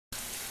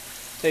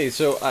Hey,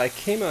 so I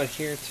came out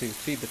here to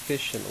feed the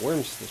fish and the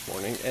worms this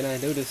morning, and I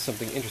noticed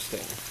something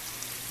interesting.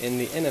 In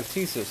the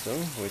NFT system,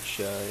 which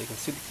you can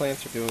see the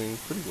plants are doing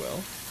pretty well,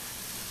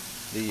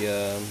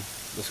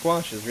 the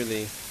squash is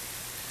really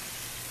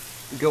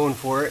going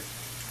for it.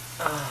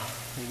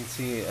 You can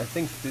see, I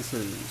think this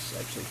is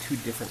actually two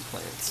different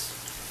plants.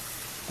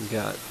 We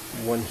got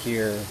one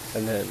here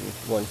and then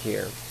one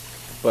here,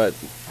 but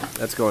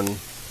that's going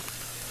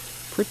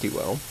pretty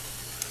well.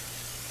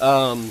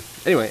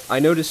 Anyway, I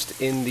noticed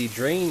in the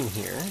drain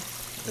here,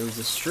 there was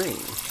a string.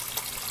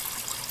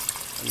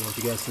 I don't know if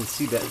you guys can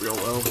see that real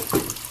well.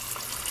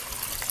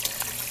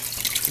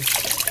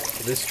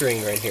 This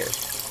string right here,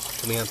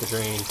 coming out the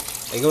drain,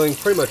 and going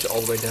pretty much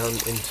all the way down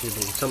into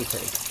the sump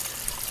tank.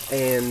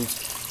 And,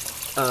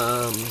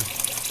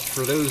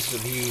 for those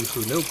of you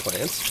who know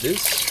plants,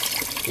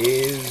 this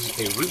is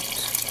a root.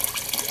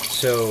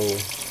 So,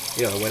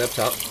 I went up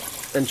top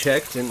and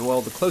checked, and well,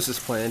 the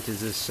closest plant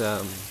is this,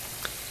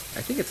 I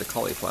think it's a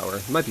cauliflower.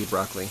 It might be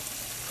broccoli.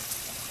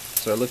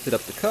 So I lifted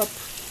up the cup,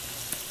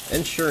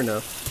 and sure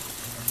enough,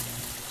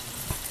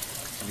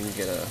 you can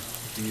get a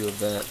view of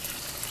that.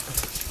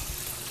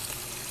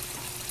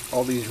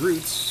 All these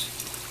roots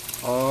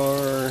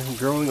are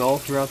growing all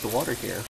throughout the water here.